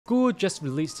Google just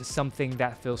released something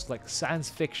that feels like science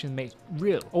fiction made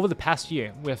real. Over the past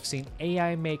year, we have seen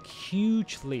AI make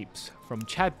huge leaps, from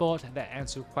chatbots that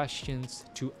answer questions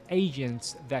to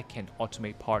agents that can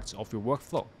automate parts of your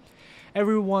workflow.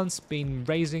 Everyone's been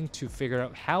racing to figure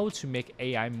out how to make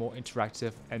AI more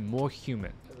interactive and more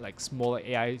human. Like smaller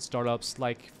AI startups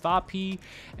like Fapi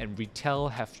and Retail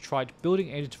have tried building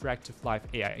interactive live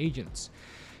AI agents.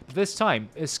 But this time,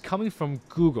 it's coming from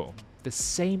Google, the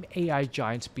same AI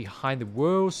giant behind the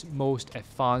world's most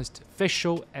advanced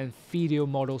visual and video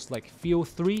models like Veo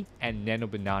 3 and Nano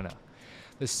Banana.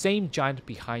 The same giant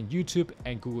behind YouTube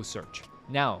and Google Search.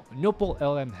 Now, Notebook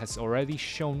LM has already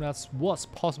shown us what's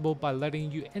possible by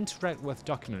letting you interact with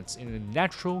documents in a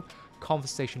natural,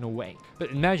 conversational way. But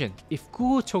imagine if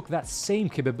Google took that same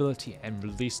capability and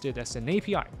released it as an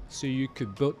API, so you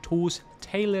could build tools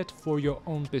tailored for your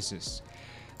own business.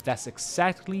 That's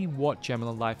exactly what Gemini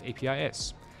Live API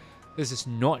is. This is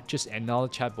not just another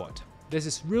chatbot. This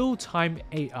is real-time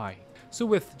AI. So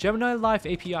with Gemini Live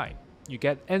API, you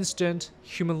get instant,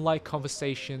 human-like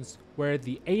conversations where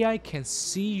the AI can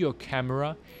see your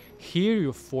camera, hear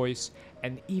your voice,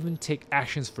 and even take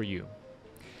actions for you.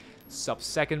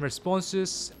 Sub-second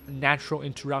responses, natural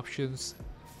interruptions,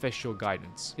 visual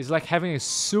guidance. It's like having a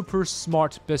super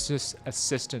smart business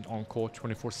assistant on call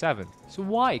 24/7. So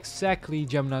why exactly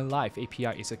Gemini Live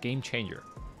API is a game changer?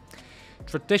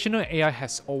 Traditional AI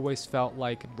has always felt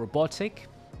like robotic.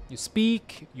 You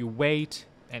speak, you wait,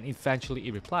 and eventually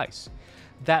it replies.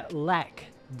 That lag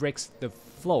breaks the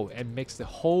flow and makes the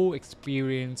whole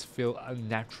experience feel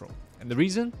unnatural. And the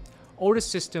reason? Older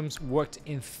systems worked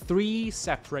in 3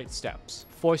 separate steps: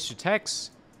 voice to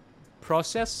text,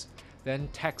 process, then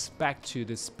text back to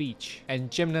the speech.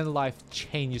 And Gemini Live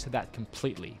changes that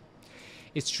completely.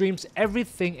 It streams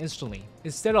everything instantly.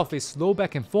 Instead of a slow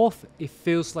back and forth, it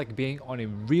feels like being on a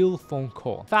real phone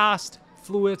call. Fast,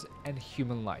 fluid, and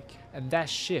human-like. And that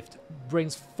shift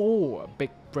brings 4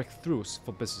 big breakthroughs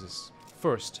for businesses.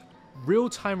 First,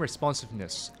 real-time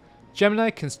responsiveness. Gemini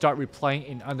can start replying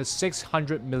in under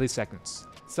 600 milliseconds.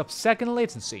 Sub-second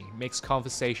latency makes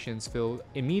conversations feel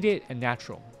immediate and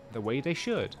natural, the way they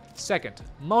should. Second,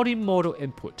 multimodal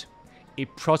input.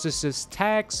 It processes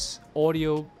text,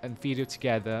 audio, and video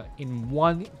together in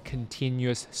one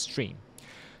continuous stream.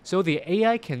 So the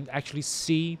AI can actually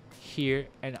see, hear,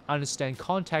 and understand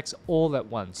context all at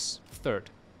once. Third,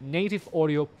 native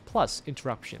audio plus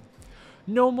interruption.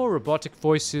 No more robotic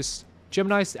voices.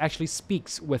 Gemini actually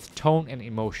speaks with tone and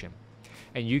emotion.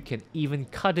 And you can even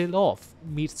cut it off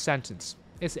mid-sentence.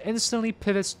 It instantly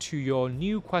pivots to your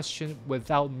new question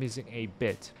without missing a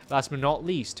bit. Last but not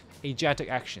least, agentic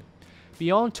action.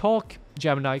 Beyond talk,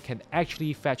 Gemini can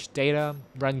actually fetch data,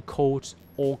 run code,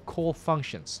 or call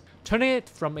functions, turning it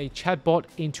from a chatbot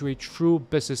into a true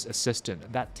business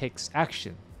assistant that takes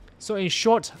action. So in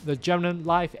short, the Gemini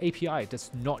Live API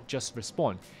does not just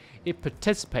respond, it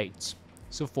participates.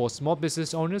 So for small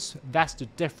business owners, that's the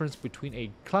difference between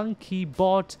a clunky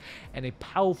bot and a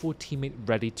powerful teammate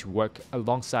ready to work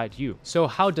alongside you. So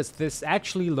how does this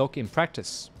actually look in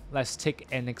practice? Let's take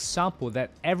an example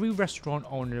that every restaurant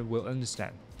owner will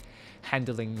understand: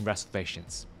 handling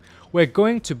reservations. We're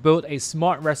going to build a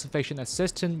smart reservation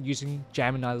assistant using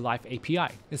Gemini Live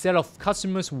API. Instead of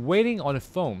customers waiting on the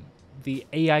phone, the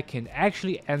AI can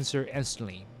actually answer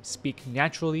instantly, speak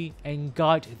naturally, and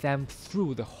guide them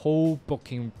through the whole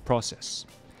booking process.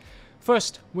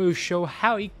 First, we'll show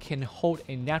how it can hold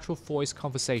a natural voice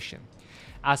conversation,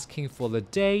 asking for the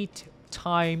date,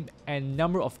 time, and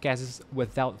number of guests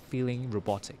without feeling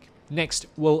robotic. Next,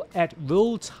 we'll add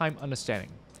real-time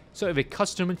understanding. So if a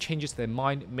customer changes their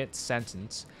mind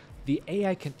mid-sentence, the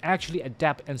AI can actually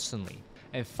adapt instantly.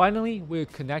 And finally, we'll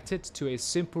connect it to a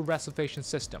simple reservation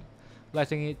system,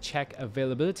 letting it check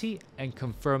availability and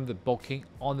confirm the booking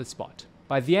on the spot.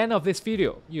 By the end of this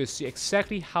video, you'll see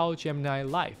exactly how Gemini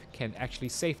Live can actually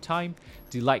save time,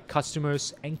 delight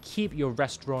customers, and keep your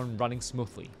restaurant running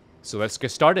smoothly. So let's get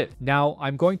started. Now,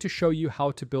 I'm going to show you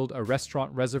how to build a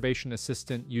restaurant reservation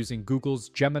assistant using Google's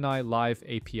Gemini Live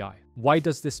API. Why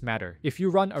does this matter? If you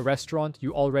run a restaurant,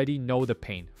 you already know the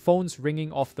pain. Phones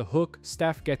ringing off the hook,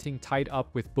 staff getting tied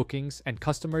up with bookings, and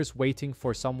customers waiting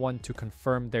for someone to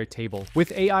confirm their table.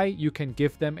 With AI, you can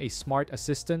give them a smart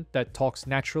assistant that talks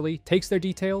naturally, takes their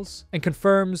details, and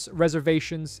confirms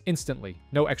reservations instantly.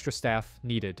 No extra staff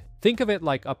needed. Think of it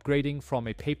like upgrading from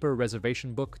a paper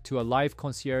reservation book to a live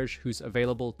concierge who's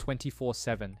available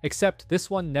 24/7. Except this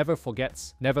one never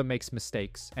forgets, never makes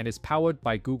mistakes, and is powered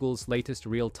by Google's latest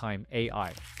real-time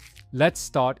AI. Let's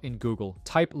start in Google.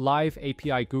 Type Live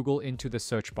API Google into the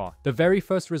search bar. The very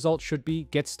first result should be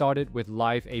Get Started with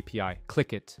Live API.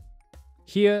 Click it.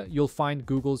 Here, you'll find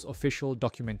Google's official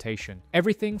documentation.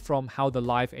 Everything from how the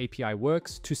Live API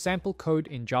works to sample code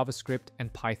in JavaScript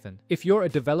and Python. If you're a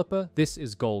developer, this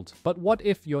is gold. But what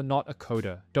if you're not a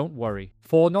coder? Don't worry.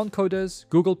 For non-coders,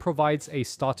 Google provides a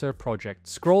starter project.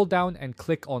 Scroll down and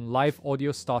click on Live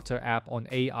Audio Starter app on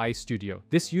AI Studio.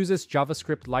 This uses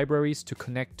JavaScript libraries to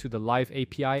connect to the Live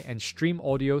API and stream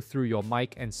audio through your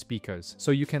mic and speakers,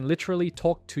 so you can literally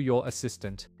talk to your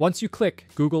assistant. Once you click,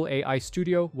 Google AI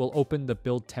Studio will open the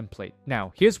build template.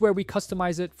 Now, here's where we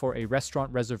customize it for a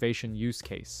restaurant reservation use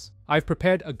case. I've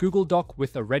prepared a Google Doc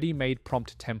with a ready-made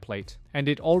prompt template, and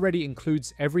it already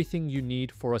includes everything you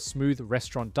need for a smooth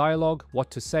restaurant dialogue, what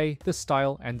to say, the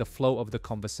style, and the flow of the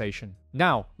conversation.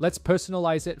 Now, let's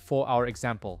personalize it for our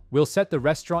example. We'll set the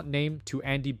restaurant name to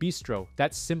Andy Bistro.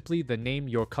 That's simply the name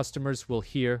your customers will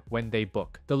hear when they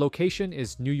book. The location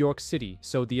is New York City,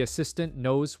 so the assistant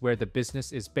knows where the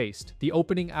business is based. The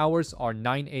opening hours are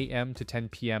 9 a.m. to 10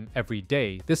 p.m. every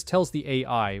day. This tells the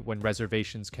AI when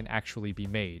reservations can actually be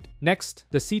made. Next,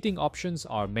 the seating options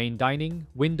are main dining,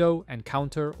 window, and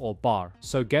counter or bar,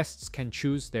 so guests can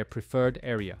choose their preferred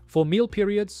area. For meal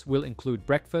periods, we'll include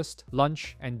breakfast,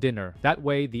 lunch, and dinner. That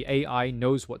way, the AI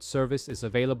knows what service is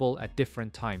available at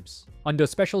different times. Under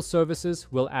special services,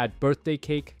 we'll add birthday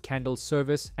cake, candle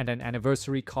service, and an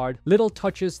anniversary card, little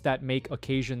touches that make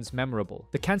occasions memorable.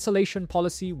 The cancellation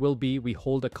policy will be we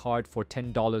hold a card for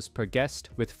 $10 per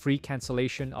guest with free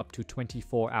cancellation up to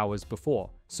 24 hours before,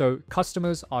 so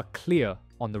customers are clear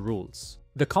on the rules.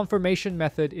 The confirmation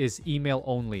method is email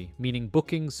only, meaning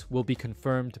bookings will be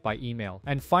confirmed by email.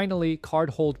 And finally, card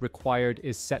hold required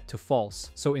is set to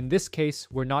false. So in this case,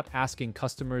 we're not asking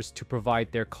customers to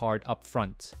provide their card up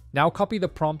front. Now copy the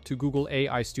prompt to Google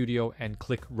AI Studio and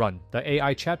click Run. The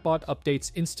AI chatbot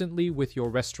updates instantly with your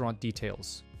restaurant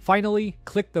details. Finally,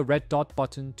 click the red dot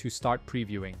button to start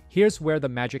previewing. Here's where the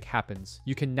magic happens.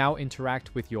 You can now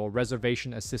interact with your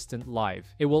reservation assistant live.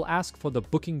 It will ask for the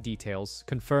booking details,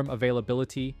 confirm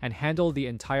availability, and handle the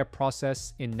entire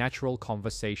process in natural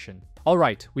conversation.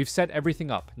 Alright, we've set everything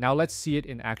up. Now let's see it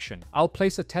in action. I'll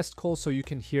place a test call so you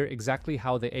can hear exactly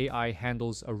how the AI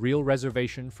handles a real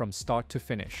reservation from start to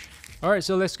finish. Alright,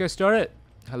 so let's get started.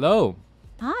 Hello.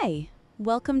 Hi,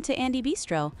 welcome to Andy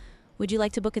Bistro. Would you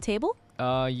like to book a table?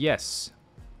 Yes.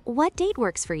 What date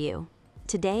works for you?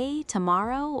 Today,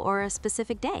 tomorrow, or a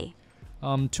specific day?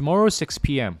 Tomorrow 6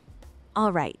 p.m.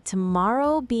 All right,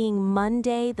 tomorrow being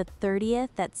Monday the 30th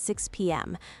at 6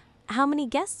 p.m. How many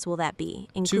guests will that be,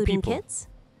 including kids?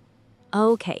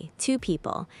 Okay, 2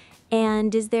 people.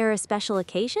 And is there a special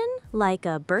occasion, like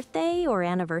a birthday or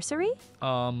anniversary?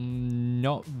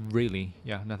 Not really.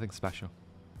 Yeah, nothing special.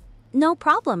 No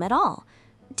problem at all.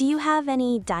 Do you have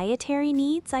any dietary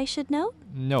needs I should note?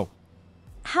 No.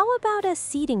 How about a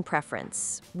seating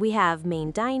preference? We have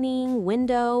main dining,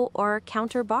 window, or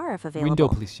counter bar if available. Window,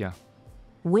 please, yeah.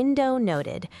 Window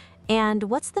noted. And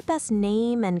what's the best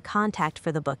name and contact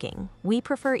for the booking? We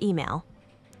prefer email.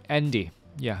 Andy.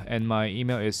 Yeah, and my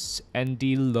email is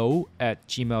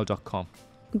andylo@gmail.com.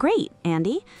 Great,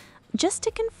 Andy. Just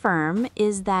to confirm,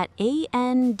 is that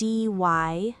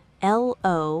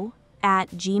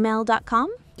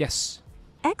andylo@gmail.com? Yes.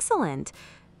 Excellent.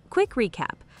 Quick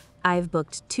recap. I've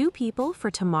booked 2 people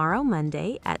for tomorrow,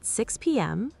 Monday at 6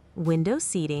 p.m., window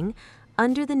seating,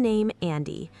 under the name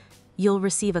Andy. You'll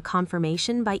receive a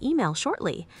confirmation by email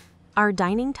shortly. Our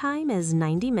dining time is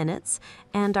 90 minutes,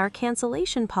 and our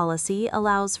cancellation policy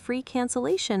allows free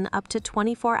cancellation up to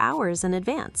 24 hours in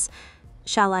advance.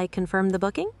 Shall I confirm the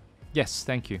booking? Yes,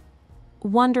 thank you.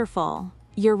 Wonderful.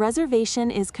 Your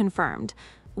reservation is confirmed.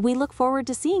 We look forward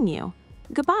to seeing you.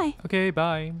 Goodbye. Okay,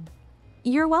 bye.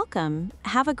 You're welcome.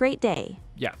 Have a great day.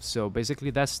 Yeah, so basically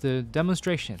that's the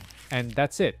demonstration. And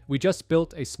that's it. We just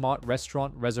built a smart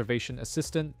restaurant reservation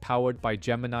assistant powered by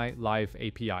Gemini Live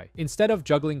API. Instead of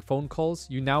juggling phone calls,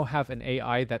 you now have an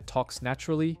AI that talks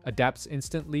naturally, adapts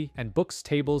instantly, and books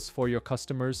tables for your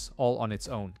customers all on its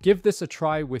own. Give this a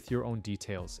try with your own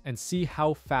details and see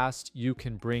how fast you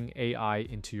can bring AI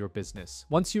into your business.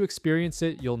 Once you experience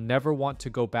it, you'll never want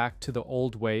to go back to the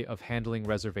old way of handling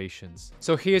reservations.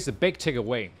 So here's the big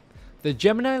takeaway. The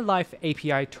Gemini Live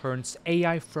API turns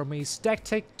AI from a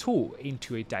static tool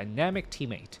into a dynamic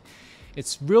teammate.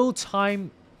 It's real-time,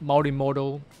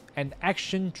 multimodal, and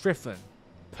action-driven,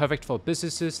 perfect for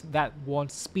businesses that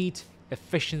want speed,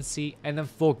 efficiency, and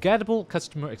unforgettable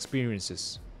customer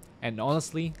experiences. And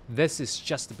honestly, this is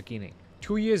just the beginning.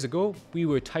 2 years ago, we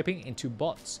were typing into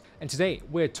bots, and today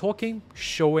we're talking,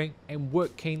 showing, and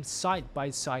working side by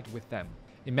side with them.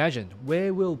 Imagine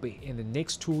where we'll be in the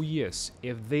next 2 years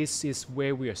if this is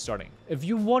where we are starting. If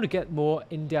you want to get more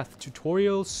in-depth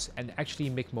tutorials and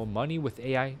actually make more money with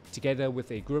AI together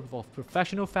with a group of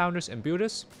professional founders and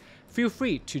builders, feel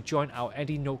free to join our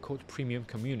Andy No Code Premium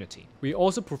community. We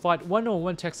also provide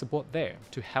one-on-one tech support there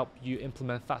to help you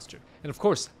implement faster. And of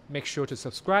course, make sure to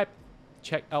subscribe,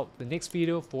 check out the next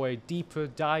video for a deeper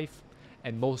dive,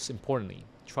 and most importantly,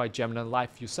 try Gemini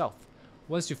Live yourself.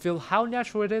 Once you feel how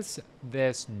natural it is,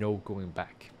 there's no going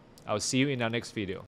back. I'll see you in our next video.